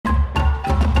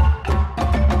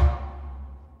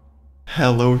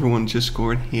Hello everyone, just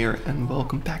Gordon here, and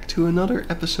welcome back to another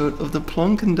episode of the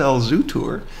Planckendael Zoo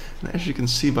Tour. And as you can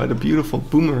see by the beautiful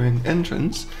boomerang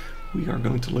entrance, we are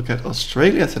going to look at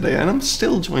Australia today, and I'm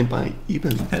still joined by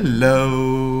Eben.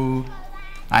 Hello!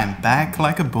 I'm back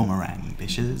like a boomerang,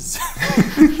 bitches.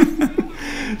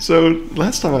 So,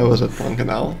 last time I was at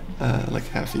Planckendael, like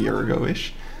half a year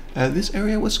ago-ish, this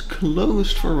area was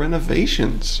closed for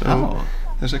renovations. So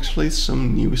there's actually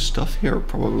some new stuff here,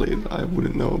 probably, that I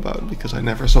wouldn't know about because I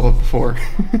never saw it before.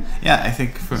 Yeah, I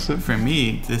think for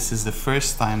me, this is the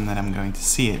first time that I'm going to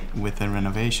see it with the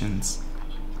renovations.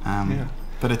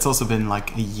 But it's also been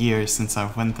like a year since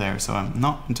I went there, so I'm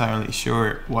not entirely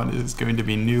sure what is going to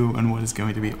be new and what is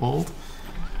going to be old.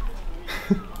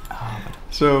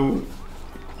 So,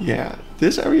 yeah,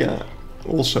 this area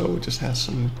also just has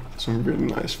some really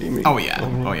nice theming. Oh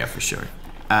yeah, for sure.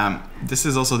 This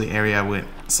is also the area with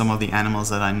some of the animals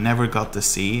that I never got to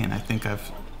see, and I think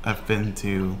I've been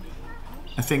to.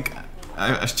 I think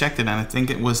I've checked it, and I think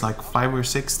it was like 5 or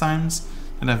 6 times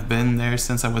that I've been there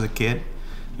since I was a kid.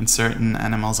 And certain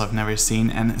animals I've never seen,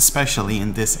 and especially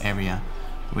in this area,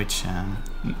 which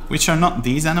are not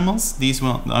these animals. These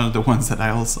are the ones that I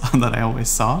always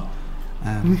saw.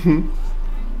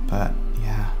 But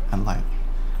yeah,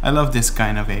 I love this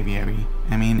kind of aviary.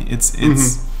 I mean, it's.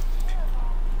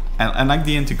 I like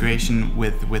the integration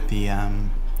with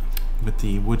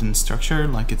the wooden structure.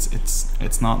 Like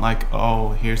it's not like,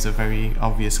 oh, here's a very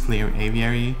obvious clear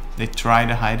aviary. They try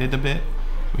to hide it a bit,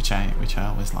 which I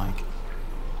always like.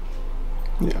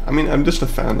 Yeah, I mean, I'm just a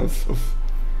fan of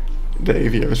the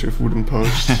aviaries with wooden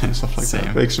posts and stuff like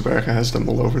that. Beeksebergen has them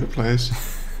all over the place.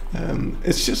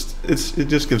 It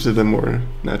just gives it a more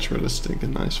naturalistic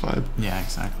and nice vibe. Yeah,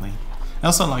 exactly. I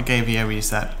also like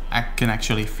aviaries that can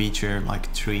actually feature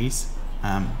like trees,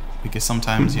 because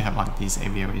sometimes you have like these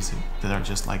aviaries that are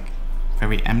just like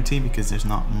very empty because there's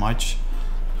not much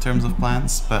in terms of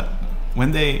plants. But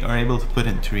when they are able to put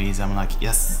in trees, I'm like,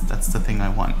 yes, that's the thing I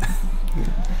want. Yeah.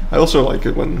 I also like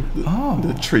it when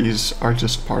the trees are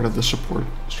just part of the support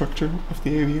structure of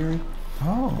the aviary.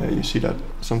 You see that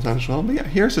sometimes as well. But yeah,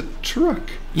 here's a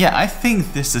truck. Yeah, I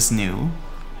think this is new.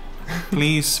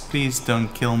 Please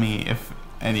don't kill me if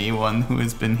anyone who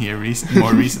has been here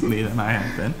more recently than I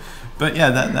have been. But yeah,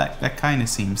 that kind of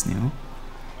seems new.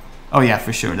 Oh yeah,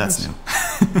 for sure, that's new.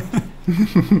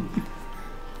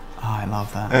 I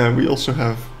love that. We also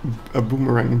have a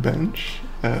boomerang bench.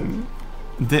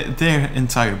 Their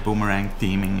entire boomerang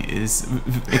theming is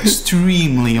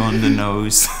extremely on the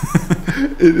nose.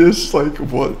 It is like,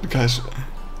 what, guys?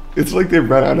 It's like they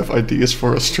ran out of ideas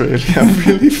for Australia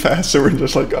really fast, so we're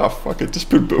just like, oh fuck it, just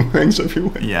put boomerangs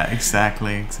everywhere. Yeah,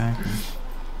 exactly.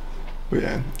 But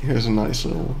yeah, here's a nice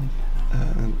little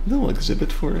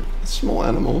exhibit for a small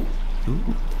animal.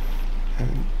 Ooh.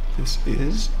 And this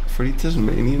is for the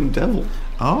Tasmanian devil.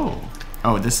 Oh,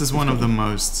 this is one of the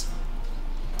most.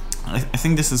 I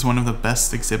think this is one of the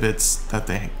best exhibits that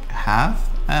they have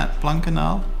at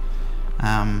Planckendael,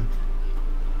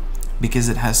 because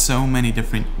it has so many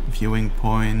different viewing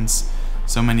points,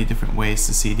 so many different ways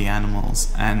to see the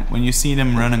animals, and when you see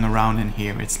them running around in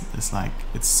here, it's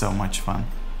so much fun.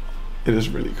 It is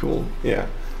really cool, yeah.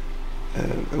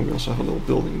 And we also have a little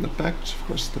building in the back, of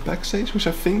course, the backstage, which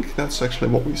I think that's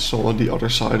actually what we saw on the other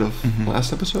side of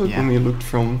last episode when we looked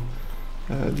from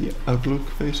the outlook,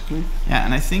 basically. Yeah,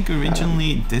 and I think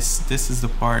originally this is the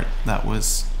part that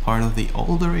was part of the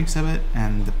older exhibit,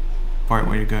 and the part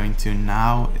where you're going to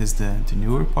now is the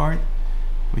newer part,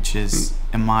 which is,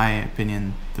 in my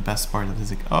opinion, the best part of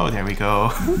this. Oh, there we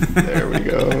go. There we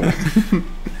go.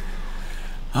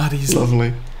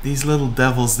 Lovely. These little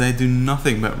devils, they do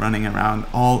nothing but running around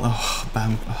oh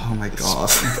my god.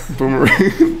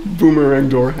 Boomerang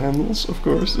door handles, of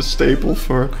course, the staple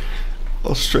for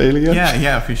Australia.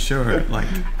 Yeah, for sure. Like,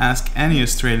 ask any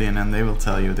Australian and they will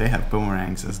tell you they have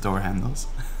boomerangs as door handles.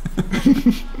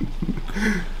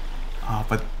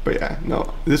 But yeah,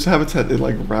 no, this habitat, it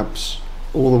like wraps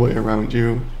all the way around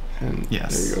you, and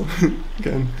yes. There you go.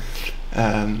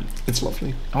 Again, it's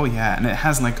lovely. Oh yeah, and it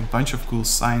has like a bunch of cool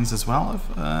signs as well,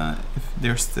 if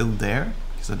they're still there,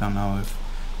 because I don't know if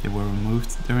they were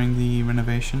removed during the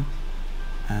renovation.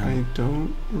 I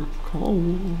don't recall.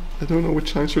 I don't know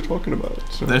which signs you're talking about.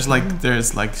 So. There's like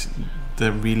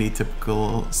the really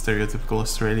typical, stereotypical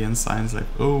Australian signs, like,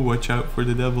 oh, watch out for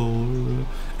the devil.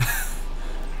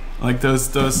 Like those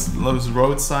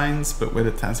road signs, but with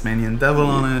a Tasmanian devil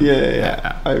on it.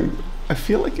 Yeah. I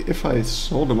feel like if I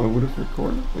saw them, I would have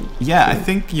recorded them. Yeah, I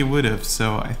think you would have.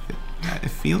 So it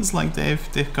feels like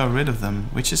they've got rid of them,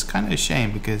 which is kind of a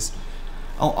shame, because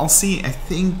I'll see. I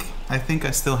think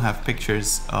I still have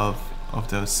pictures of of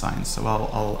those signs, so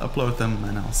I'll upload them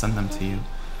and I'll send them to you.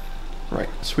 Right,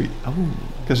 sweet. Oh.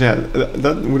 Because yeah,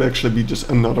 that would actually be just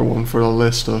another one for the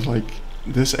list of like,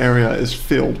 this area is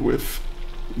filled with,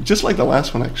 just like the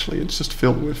last one actually, it's just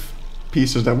filled with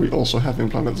pieces that we also have in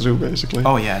Planet Zoo basically.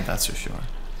 Oh yeah, that's for sure.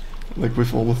 Like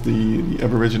with all of the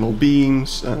aboriginal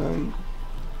beings and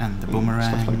the boomerangs.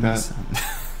 Stuff like that.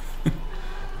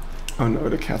 Oh no,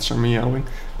 the cats are meowing.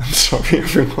 I'm sorry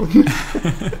everyone.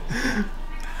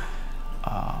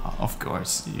 Of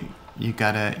course, you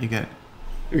got a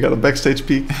backstage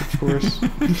peek, of course.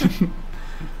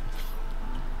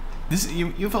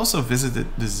 You've also visited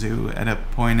the zoo at a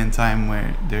point in time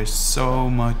where there's so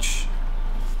much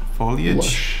foliage.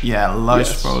 Lush. Yeah, lush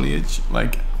Yes. foliage.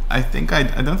 Like I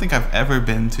don't think I've ever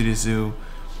been to the zoo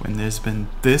when there's been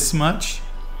this much.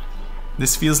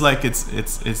 This feels like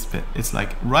it's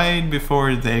like right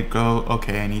before they go,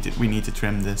 okay, we need to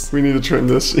trim this. We need to trim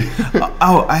this.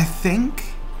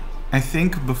 I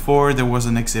think before there was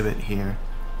an exhibit here.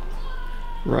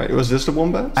 Right, was this the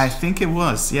wombat? I think it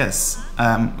was, yes.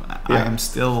 I am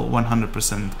still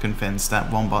 100% convinced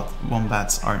that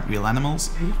wombats aren't real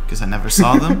animals, because I never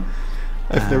saw them.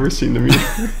 I've never seen them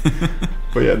either.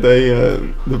 But yeah,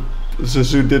 the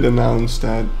zoo did announce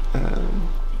that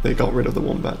they got rid of the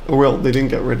wombat. Oh, well, they didn't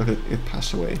get rid of it, it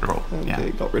passed away. Oh, yeah. They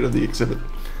got rid of the exhibit.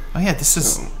 Oh yeah,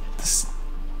 this.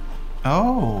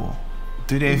 Oh,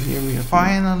 do they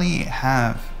finally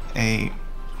have a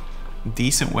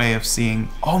decent way of seeing?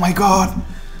 Oh my god!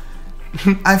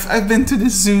 I've been to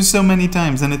this zoo so many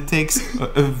times, and it takes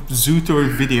a zoo tour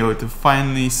video to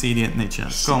finally see the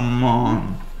Etnicha. Come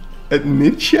on.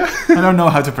 Etnicha? I don't know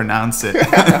how to pronounce it.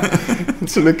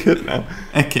 It's an echidna.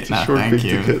 Echidna, short thank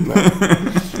you. Echidna.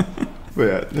 But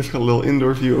yeah, there's got a little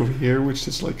indoor view over here, which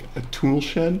is like a tool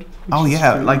shed. Oh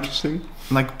yeah, like interesting.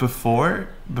 Like before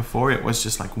it was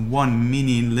just like one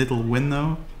mini little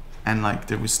window, and like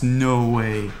there was no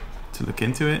way to look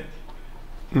into it.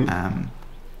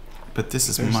 But this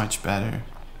is much better.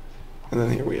 And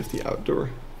then here we have the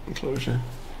outdoor enclosure,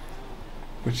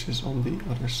 which is on the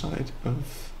other side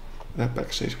of that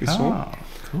backstage we saw. Oh,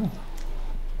 cool.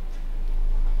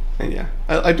 And yeah,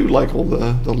 I do like all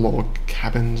the log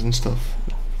cabins and stuff.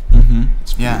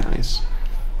 It's really nice.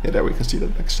 Yeah, there we can see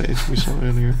that backstage we saw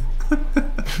earlier.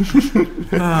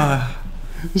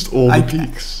 Just all the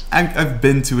peaks. I've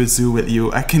been to a zoo with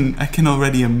you. I can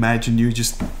already imagine you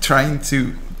just trying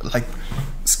to like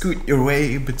scoot your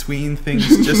way between things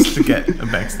just to get a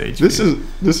backstage view.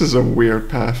 This is a weird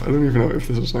path. I don't even know if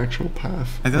this is an actual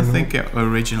path. I don't think it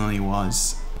originally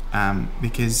was,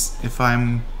 because if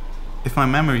my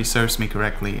memory serves me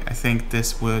correctly, I think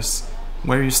this was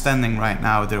where you're standing right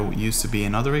now. There used to be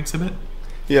another exhibit.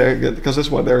 Yeah, because that's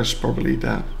why there's probably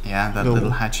that. Yeah, that little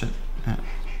hatchet. Yeah.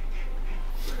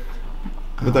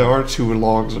 But there are two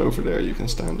logs over there you can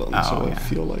stand on, so I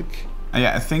feel like.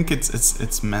 Yeah, I think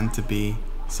it's meant to be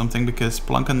something, because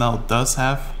Planckendael does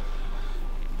have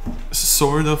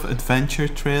sort of adventure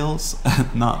trails,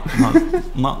 not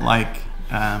like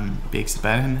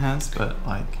Beeksbergen has, but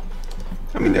like.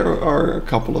 I mean, there are a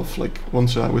couple of like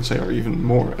ones that I would say are even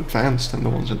more advanced than the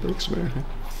ones at Beeksbergen.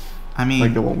 I mean,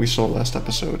 like the one we saw last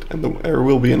episode, and there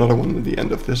will be another one at the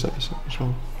end of this episode as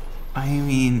well. I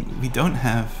mean, we don't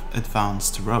have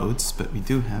advanced roads, but we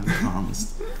do have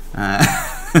advanced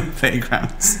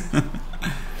playgrounds.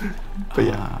 But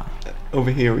yeah,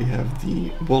 over here we have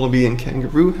the wallaby and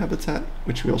kangaroo habitat,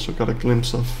 which we also got a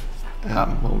glimpse of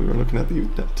while we were looking at the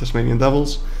Tasmanian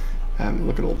devils.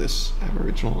 Look at all this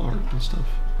Aboriginal art and stuff.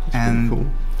 It's pretty cool.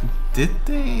 Did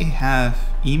they have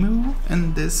emu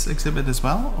in this exhibit as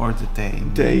well, or did they?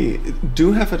 They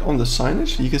do have it on the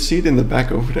signage. You can see it in the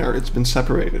back over there. It's been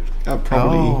separated.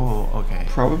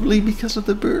 Probably because of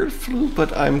the bird flu,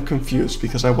 but I'm confused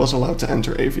because I was allowed to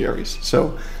enter aviaries.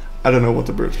 So I don't know what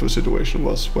the bird flu situation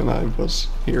was when I was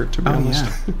here, to be honest.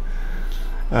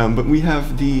 Yeah. But we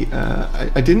have the.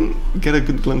 I didn't get a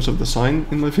good glimpse of the sign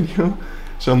in my video.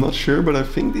 So I'm not sure, but I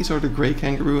think these are the grey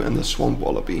kangaroo and the swamp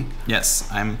wallaby. Yes,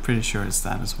 I'm pretty sure it's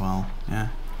that as well. Yeah.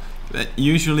 But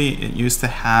usually it used to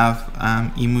have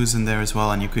emus in there as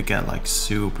well, and you could get like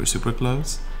super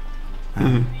close.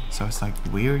 So it's like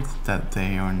weird that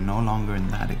they are no longer in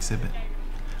that exhibit.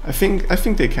 I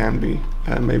think they can be.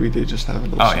 Maybe they just have a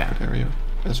little separate area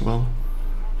as well.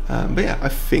 But yeah, I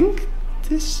think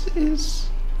this is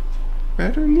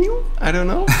rather new. I don't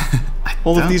know.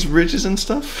 All of these ridges and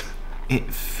stuff.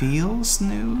 It feels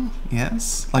new,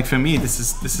 yes. Like for me, this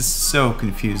is so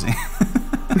confusing.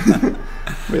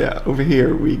 But yeah, over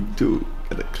here we do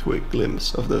get a quick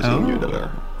glimpse of those emu that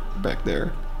are back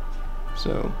there.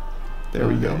 So there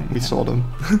we go. We saw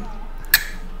them.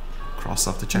 cross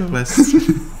off the checklist.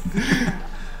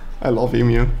 I love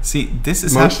emu. See, this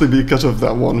is mostly because of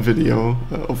that one video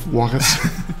of Wallace.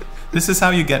 This is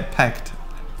how you get pecked.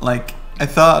 Like, I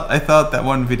thought that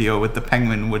one video with the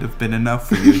penguin would have been enough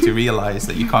for you to realize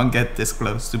that you can't get this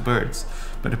close to birds.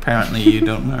 But apparently you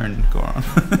don't learn, Goron.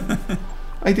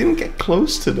 I didn't get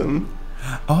close to them.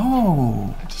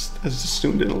 Oh. I just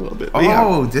zoomed in a little bit. Oh,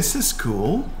 yeah. This is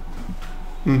cool.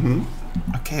 Mm-hmm.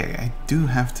 Okay, I do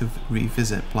have to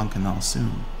revisit Planckendael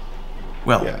soon.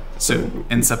 Well, yeah, soon,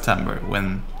 in September,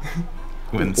 when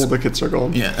all the kids are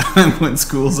gone. Yeah, when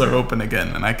schools are open again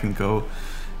and I can go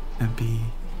and be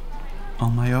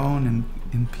on my own and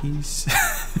in peace.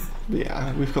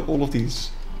 Yeah, we've got all of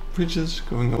these bridges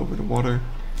going over the water.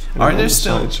 And are there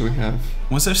still? We have.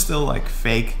 Was there still like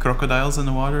fake crocodiles in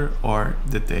the water, or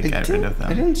did they get rid of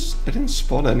them? I didn't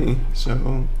spot any,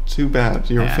 so too bad.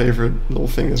 Your favorite little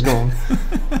thing is gone.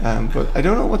 But I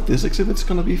don't know what this exhibit's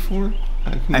gonna be for.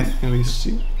 I can really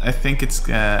see. I think it's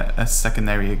a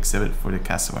secondary exhibit for the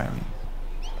cassowary.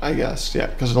 I guess, yeah,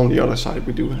 because on the other side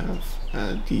we do have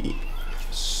the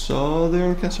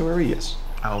southern cassowary. Yes.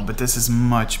 Oh, but this is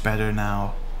much better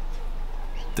now.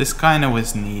 This kind of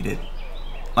was needed.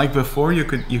 Like before, you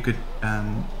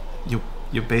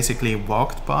basically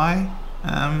walked by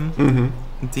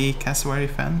the cassowary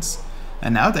fence,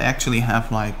 and now they actually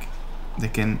have like they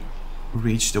can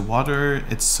reach the water.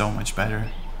 It's so much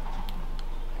better.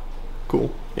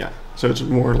 Cool. Yeah. So it's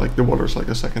more like the water's like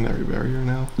a secondary barrier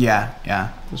now. Yeah.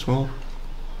 Yeah. As well.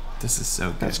 This is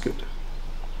so good. That's good.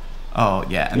 Oh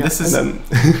yeah, and this is and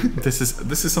this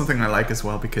is something I like as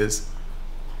well, because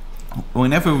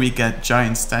whenever we get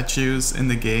giant statues in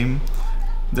the game,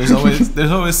 there's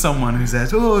always someone who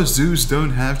says, "Oh, zoos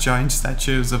don't have giant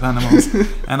statues of animals,"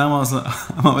 and I'm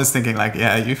always thinking like,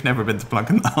 "Yeah, you've never been to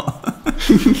Planckendael."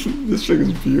 This thing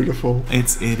is beautiful.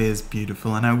 It is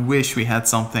beautiful, and I wish we had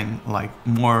something like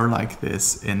more like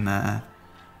this in the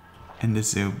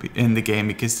zoo in the game,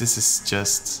 because this is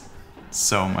just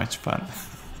so much fun.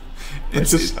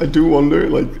 I do wonder,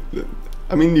 like,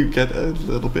 I mean, you get a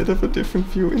little bit of a different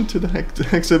view into the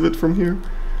exhibit from here,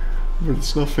 but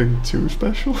it's nothing too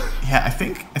special. Yeah, I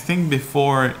think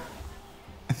before,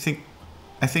 I think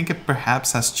it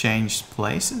perhaps has changed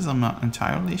places. I'm not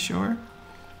entirely sure.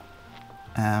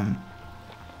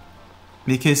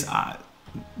 Because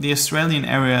the Australian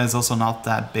area is also not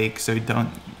that big, so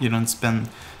you don't spend.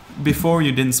 Before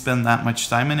you didn't spend that much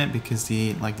time in it, because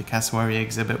the cassowary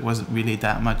exhibit wasn't really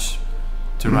that much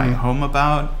to write home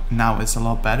about. Now it's a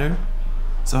lot better.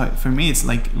 So for me, it's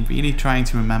like really trying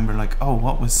to remember, like, oh,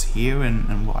 what was here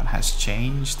and what has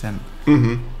changed. And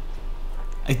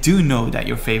I do know that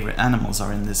your favorite animals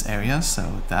are in this area,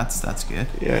 so that's good.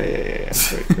 Yeah.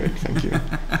 Great, thank you.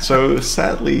 So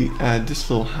sadly, this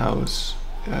little house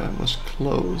was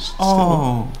closed.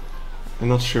 Oh. Still. I'm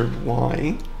not sure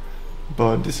why.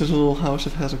 But this is a little house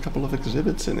that has a couple of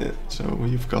exhibits in it. So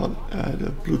you've got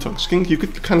the blue-tongued skink. You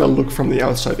could kind of look from the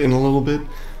outside in a little bit,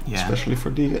 especially for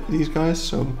these guys.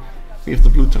 So we have the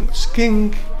blue-tongued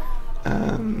skink.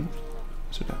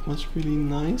 So that was really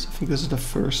nice. I think this is the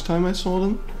first time I saw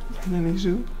them in any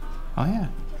zoo. Oh yeah.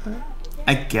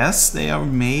 I guess they are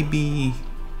maybe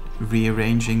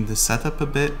rearranging the setup a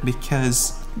bit,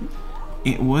 because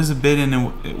it was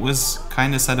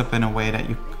kind of set up in a way that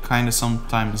you kind of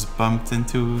sometimes bumped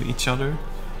into each other.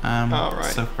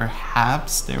 Right. So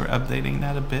perhaps they were updating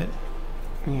that a bit.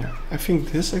 Yeah, I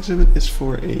think this exhibit is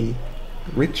for a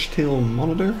ridge-tail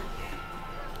monitor.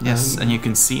 Yes, and you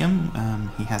can see him.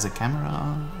 He has a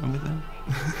camera with him.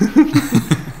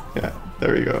 Yeah,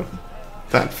 there you go.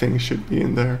 That thing should be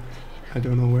in there. I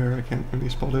don't know where, I can't really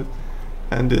spot it.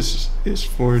 And this is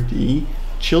for the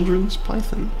children's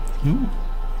python. I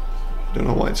don't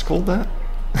know why it's called that.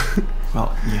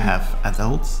 Well, you have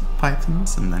adult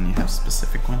pythons, and then you have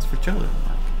specific ones for children.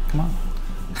 Like, come on.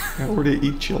 Yeah, or they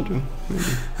eat children, maybe.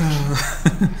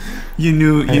 You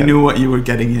knew what you were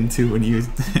getting into when you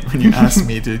asked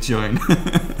me to join.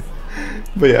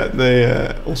 But yeah,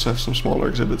 they also have some smaller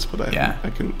exhibits, but I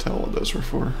couldn't tell what those were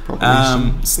for.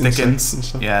 Probably stick insects and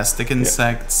stuff. Yeah, stick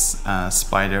insects,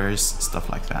 spiders, stuff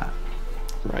like that.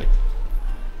 Right.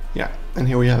 Yeah, and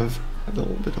here we have a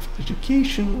little bit of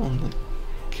education on the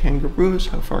kangaroos.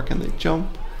 How far can they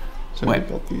jump? So we've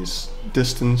got these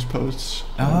distance posts.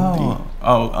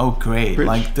 Oh, great! Bridge.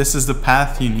 Like, this is the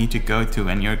path you need to go to,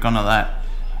 and you're gonna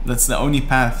that's the only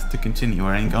path to continue.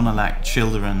 Or ain't gonna let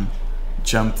children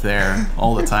jump there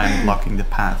all the time, blocking the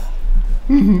path.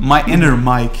 My inner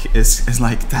Mike is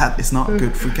like, that is not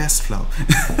good for guest flow.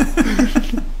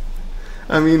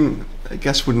 I mean,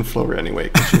 guests wouldn't flow anyway,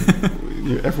 because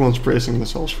everyone's bracing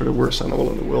themselves for the worst animal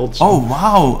in the world. So. Oh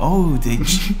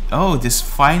wow! This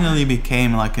finally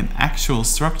became like an actual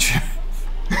structure.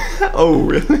 Oh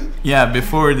really? Yeah.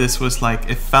 Before this was like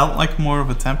it felt like more of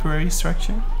a temporary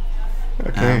structure.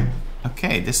 Okay.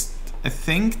 Okay. This I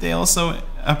think they also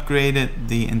upgraded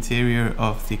the interior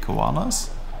of the koalas.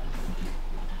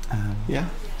 Yeah.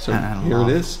 So here it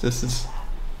is. This is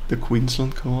the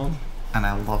Queensland koala. And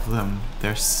I love them.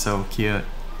 They're so cute.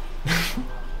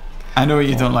 I know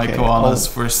you don't like koalas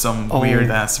for some weird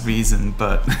ass reason,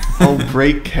 but I'll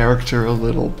break character a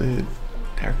little bit.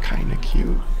 They're kind of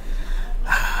cute.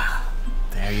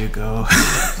 There you go.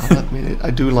 I'll admit it.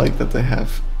 I do like that they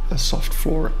have a soft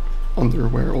floor under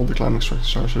where all the climbing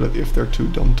structures are, so that if they're too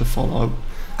dumb to fall out,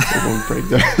 they won't break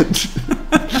their head.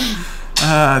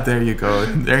 There you go.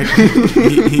 There,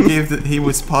 he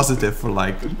was positive for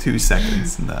like 2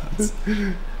 seconds, and that's.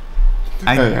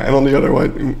 And on the other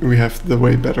one, we have the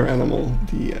way better animal,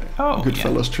 the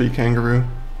Goodfellas tree kangaroo,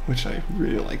 which I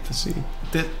really like to see.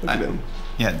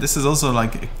 This is also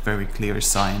like a very clear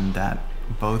sign that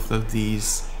both of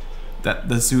these, that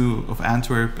the zoo of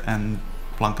Antwerp and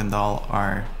Planckendael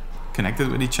are connected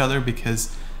with each other,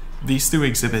 because these 2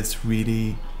 exhibits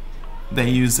really, they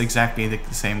use exactly the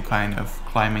same kind of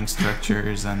climbing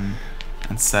structures and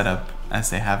setup as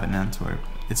they have in Antwerp.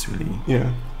 It's really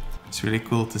It's really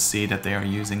cool to see that they are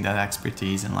using that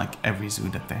expertise in like every zoo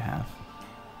that they have.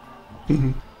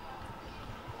 Mm-hmm.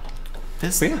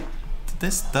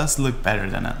 This does look better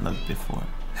than it looked before.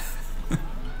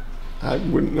 I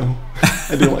wouldn't know.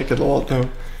 I do like it a lot though.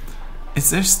 Is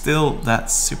there still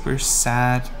that super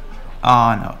sad?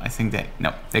 Oh no, I think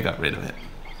they got rid of it.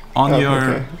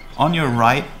 On your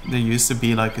right, there used to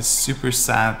be like a super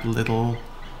sad little.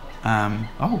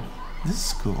 Oh,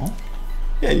 this is cool.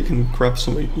 Yeah, you can grab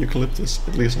some eucalyptus.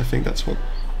 At least I think that's what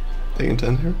they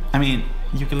intend here. I mean,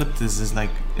 eucalyptus is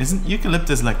like, isn't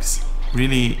eucalyptus like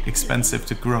really expensive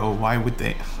to grow? Why would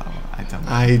they? Oh,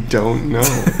 I don't know.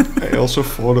 I also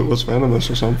thought it was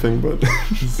venomous or something, but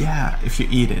yeah, if you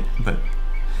eat it. But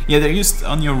yeah,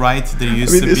 on your right, there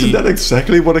used to be. Isn't that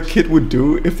exactly what a kid would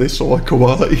do if they saw a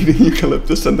koala eating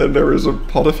eucalyptus and then there is a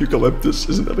pot of eucalyptus?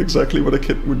 Isn't that exactly what a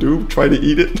kid would do? Try to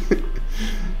eat it?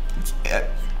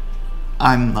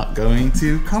 I'm not going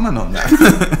to comment on that.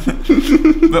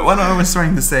 But what I was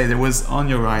trying to say, there was on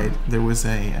your right, there was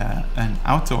an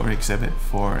outdoor exhibit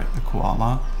for the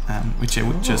koala, which I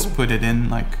would just put it in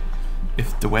like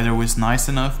if the weather was nice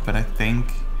enough. But I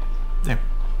think they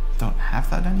don't have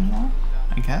that anymore.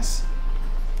 I guess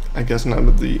now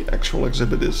that the actual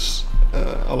exhibit is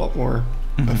a lot more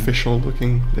official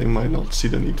looking, they might not see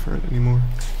the need for it anymore.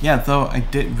 Yeah, though I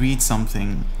did read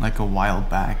something like a while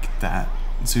back that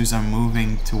zoos are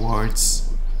moving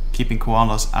towards keeping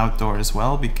koalas outdoors as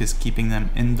well, because keeping them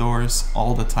indoors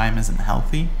all the time isn't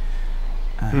healthy.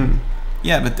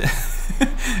 Yeah, but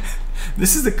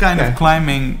this is the kind of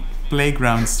climbing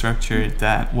playground structure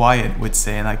that Wyatt would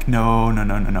say like, no,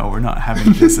 we're not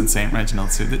having this in St.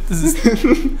 Reginald Zoo.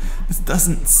 This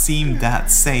doesn't seem that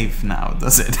safe now,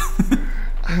 does it?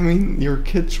 I mean, your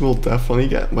kids will definitely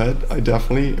get wet. I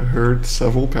definitely heard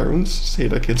several parents say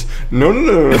to kids, no,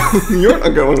 you're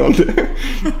not going on there.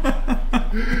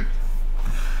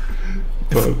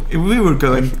 But if we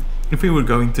were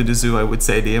going to the zoo, I would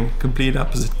say the complete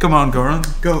opposite. Come on, Goran,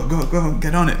 go,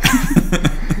 get on it.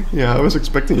 Yeah, I was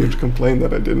expecting you to complain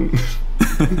that I didn't.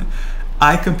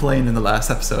 I complained in the last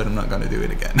episode. I'm not going to do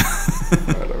it again.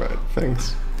 All right,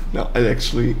 thanks. No, I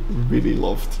actually really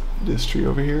loved this tree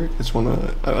over here. It's one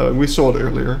of we saw it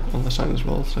earlier on the sign as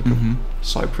well. It's like a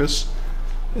cypress.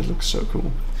 It looks so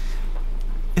cool.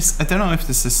 I don't know if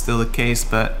this is still the case,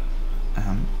 but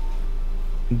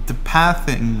the path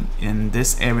in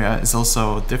this area is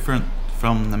also different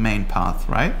from the main path,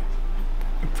 right?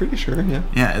 I'm pretty sure, yeah.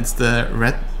 Yeah, it's the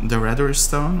redder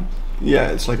stone.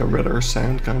 Yeah, it's like a redder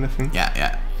sand kind of thing.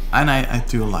 Yeah, and I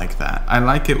do like that. I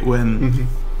like it when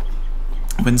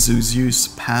zoos use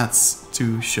paths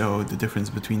to show the difference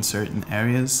between certain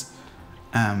areas.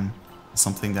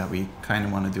 Something that we kind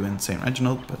of want to do in St.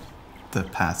 Reginald, but the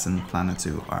paths in Planet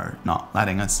Zoo are not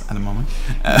letting us at the moment.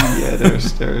 Yeah,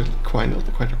 they're quite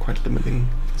limiting,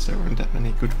 because there aren't that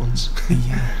many good ones.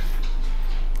 Yeah.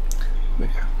 But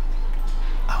yeah.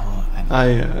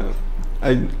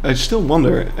 I still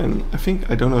wonder, and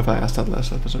I don't know if I asked that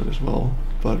last episode as well,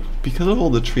 but because of all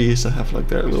the trees that have like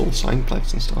their little sign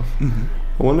plaques and stuff,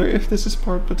 I wonder if this is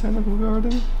part botanical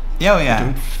garden.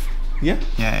 Yeah.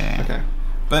 Yeah. Okay.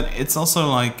 But it's also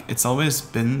like it's always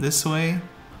been this way.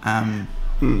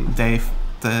 They've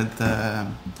the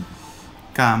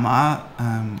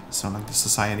KMA, so like the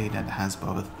society that has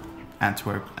both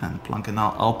Antwerp and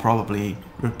Planckendael. I'll probably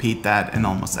repeat that in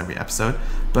almost every episode,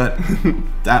 but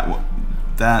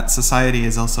that society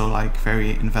is also like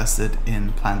very invested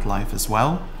in plant life as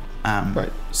well.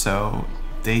 Right. So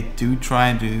they do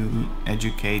try to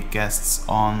educate guests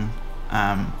on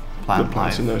plant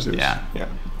life. In those zoos. Yeah.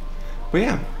 But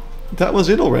yeah, that was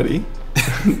it already.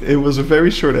 It was a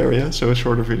very short area, so a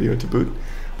shorter video to boot.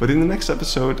 But in the next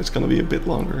episode, it's going to be a bit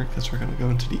longer because we're going to go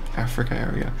into the Africa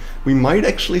area. We might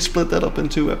actually split that up in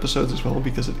 2 episodes as well,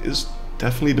 because it is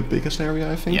definitely the biggest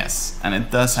area, I think. Yes, and it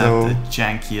does have the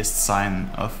jankiest sign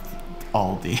of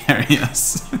all the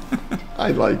areas.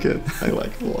 I like it. I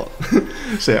like it a lot.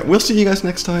 So yeah, we'll see you guys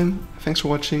next time. Thanks for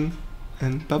watching,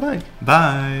 and bye-bye.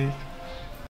 Bye.